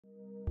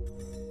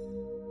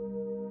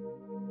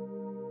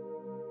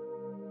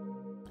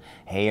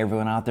Hey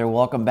everyone out there,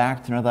 welcome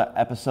back to another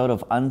episode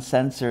of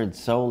Uncensored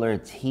Solar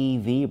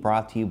TV,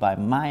 brought to you by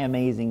my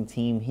amazing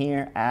team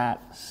here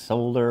at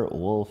Solar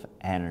Wolf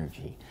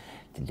Energy.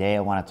 Today I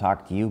want to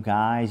talk to you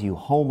guys, you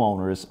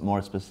homeowners,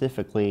 more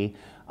specifically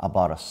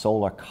about a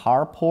solar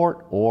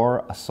carport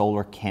or a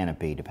solar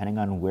canopy. Depending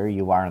on where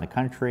you are in the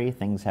country,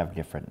 things have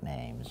different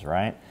names,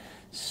 right?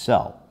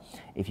 So,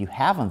 if you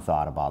haven't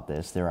thought about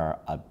this, there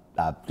are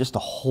just a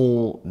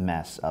whole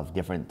mess of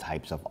different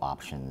types of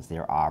options.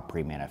 There are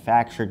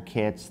pre-manufactured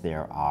kits,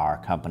 there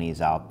are companies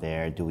out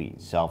there,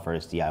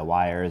 do-it-yourselfers,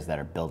 DIYers that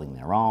are building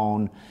their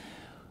own.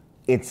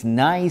 It's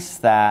nice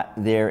that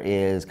there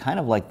is kind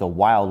of like the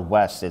Wild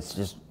West. It's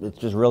just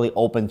really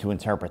open to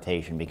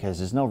interpretation because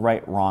there's no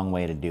right, wrong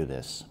way to do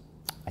this.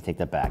 I take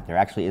that back. There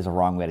actually is a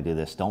wrong way to do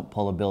this. Don't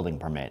pull a building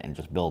permit and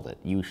just build it.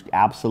 You should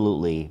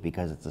absolutely,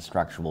 because it's a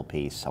structural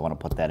piece, I want to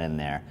put that in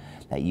there,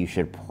 that you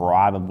should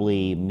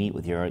probably meet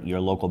with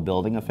your local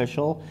building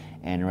official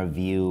and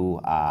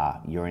review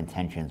your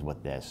intentions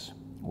with this,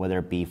 whether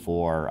it be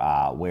for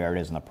where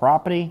it is in the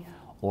property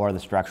or the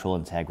structural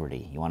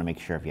integrity. You want to make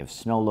sure if you have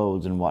snow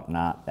loads and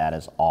whatnot, that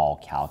is all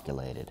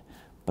calculated.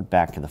 But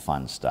back to the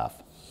fun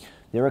stuff.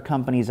 There are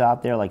companies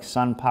out there like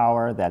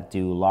SunPower that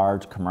do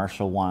large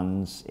commercial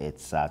ones.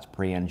 It's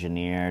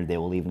pre-engineered. They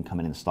will even come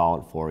and install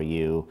it for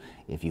you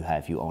if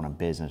you own a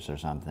business or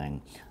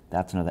something.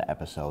 That's another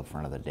episode for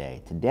another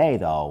day. Today,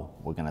 though,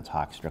 we're going to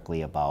talk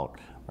strictly about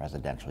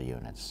residential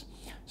units.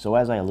 So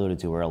as I alluded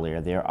to earlier,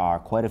 there are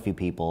quite a few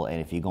people, and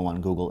if you go on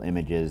Google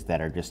Images,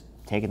 that are just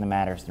taking the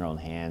matters in their own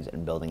hands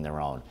and building their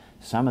own.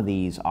 Some of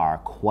these are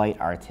quite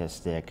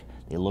artistic.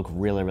 They look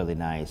really, really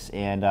nice,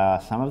 and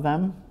some of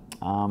them,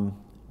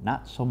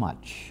 not so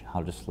much.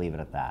 I'll just leave it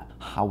at that.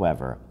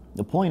 However,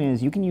 the point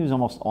is you can use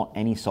almost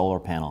any solar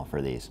panel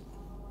for these.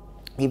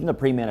 Even the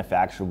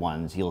pre-manufactured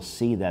ones, you'll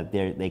see that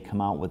they come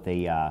out with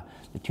the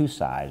two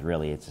sides,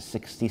 really. It's a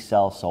 60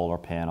 cell solar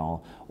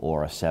panel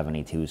or a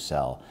 72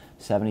 cell.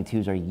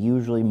 72s are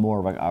usually more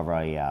of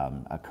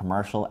a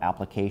commercial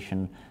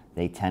application.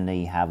 They tend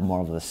to have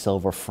more of the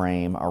silver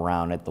frame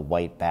around it, the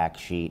white back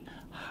sheet.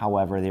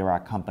 However, there are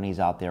companies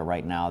out there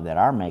right now that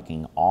are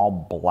making all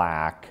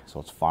black, so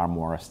it's far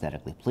more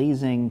aesthetically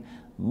pleasing,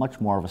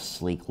 much more of a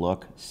sleek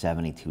look,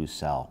 72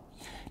 cell.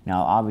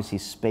 Now, obviously,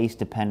 space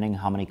depending,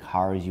 how many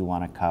cars you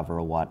want to cover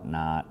or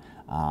whatnot.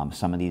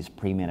 Some of these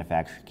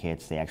pre-manufactured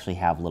kits, they actually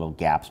have little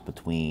gaps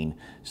between,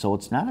 so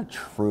it's not a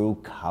true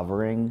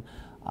covering.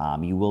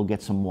 You will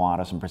get some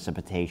water, some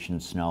precipitation,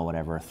 snow,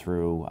 whatever,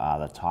 through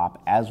the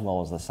top, as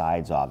well as the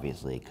sides,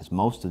 obviously, because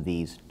most of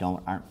these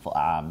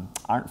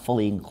aren't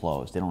fully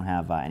enclosed. They don't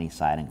have any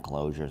side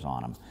enclosures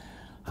on them.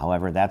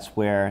 However, that's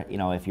where,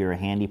 if you're a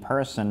handy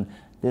person,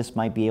 this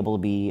might be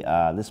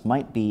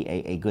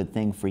a good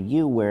thing for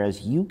you.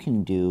 Whereas you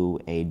can do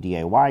a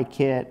DIY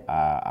kit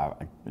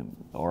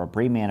or a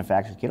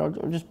pre-manufactured kit, or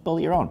just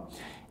build your own,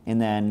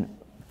 and then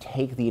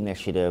take the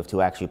initiative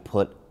to actually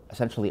put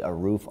essentially a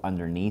roof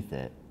underneath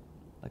it,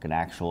 like an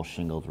actual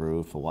shingled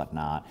roof or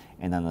whatnot,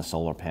 and then the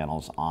solar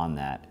panels on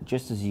that,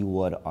 just as you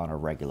would on a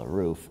regular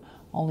roof,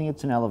 only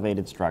it's an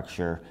elevated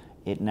structure.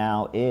 It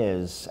now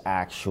is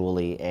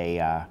actually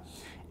a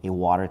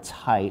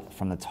watertight,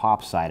 from the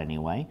top side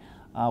anyway,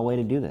 way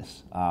to do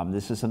this.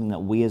 This is something that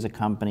we as a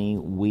company,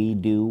 we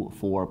do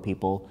for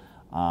people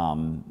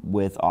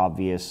with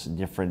obvious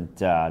different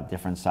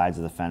sides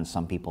of the fence.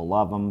 Some people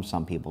love them,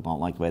 some people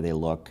don't like the way they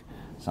look.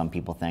 Some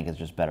people think it's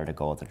just better to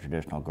go with a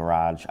traditional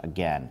garage.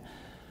 Again,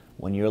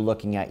 when you're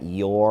looking at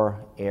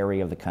your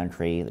area of the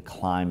country, the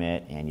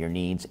climate and your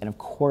needs, and of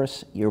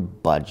course your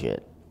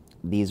budget,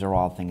 these are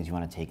all things you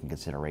want to take in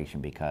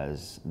consideration,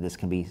 because this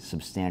can be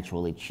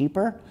substantially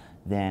cheaper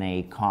than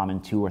a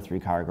common 2 or 3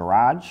 car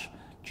garage,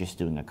 just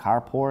doing a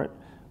carport.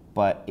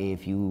 But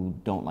if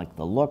you don't like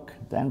the look,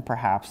 then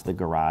perhaps the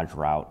garage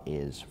route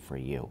is for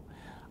you.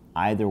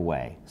 Either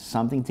way,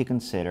 something to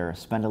consider.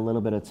 Spend a little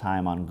bit of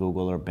time on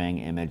Google or Bing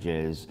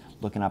Images,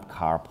 looking up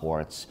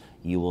carports.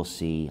 You will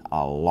see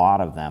a lot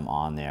of them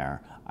on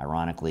there.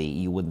 Ironically,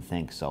 you wouldn't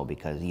think so,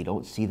 because you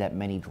don't see that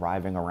many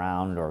driving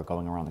around or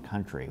going around the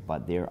country,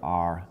 but there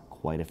are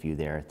quite a few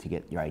there to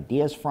get your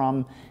ideas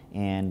from,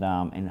 and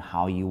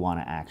how you want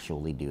to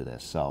actually do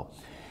this. So,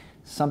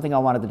 something I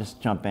wanted to just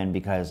jump in,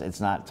 because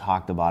it's not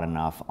talked about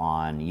enough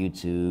on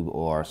YouTube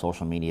or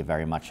social media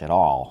very much at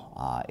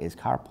all, is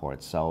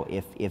carports. So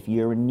if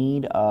you're in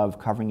need of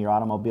covering your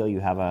automobile, you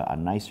have a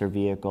nicer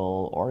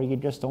vehicle, or you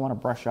just don't want to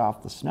brush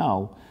off the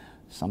snow,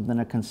 something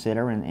to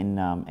consider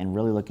and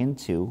really look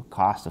into,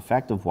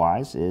 cost-effective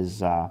wise,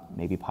 is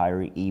maybe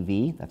Pyre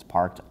EV that's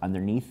parked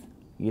underneath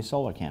your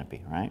solar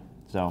canopy, right?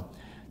 So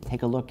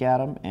take a look at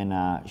them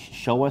and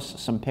show us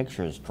some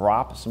pictures.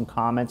 Drop some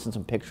comments and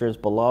some pictures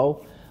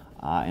below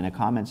in a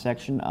comment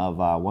section of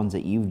ones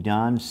that you've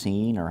done,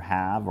 seen, or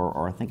have, or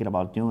are thinking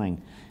about doing,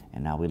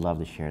 and we'd love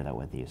to share that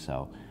with you.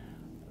 So,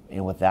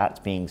 and with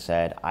that being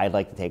said, I'd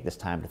like to take this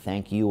time to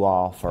thank you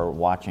all for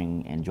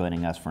watching and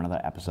joining us for another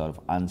episode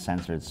of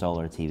Uncensored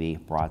Solar TV,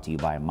 brought to you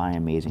by my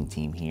amazing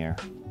team here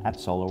at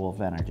Solar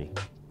Wolf Energy.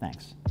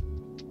 Thanks.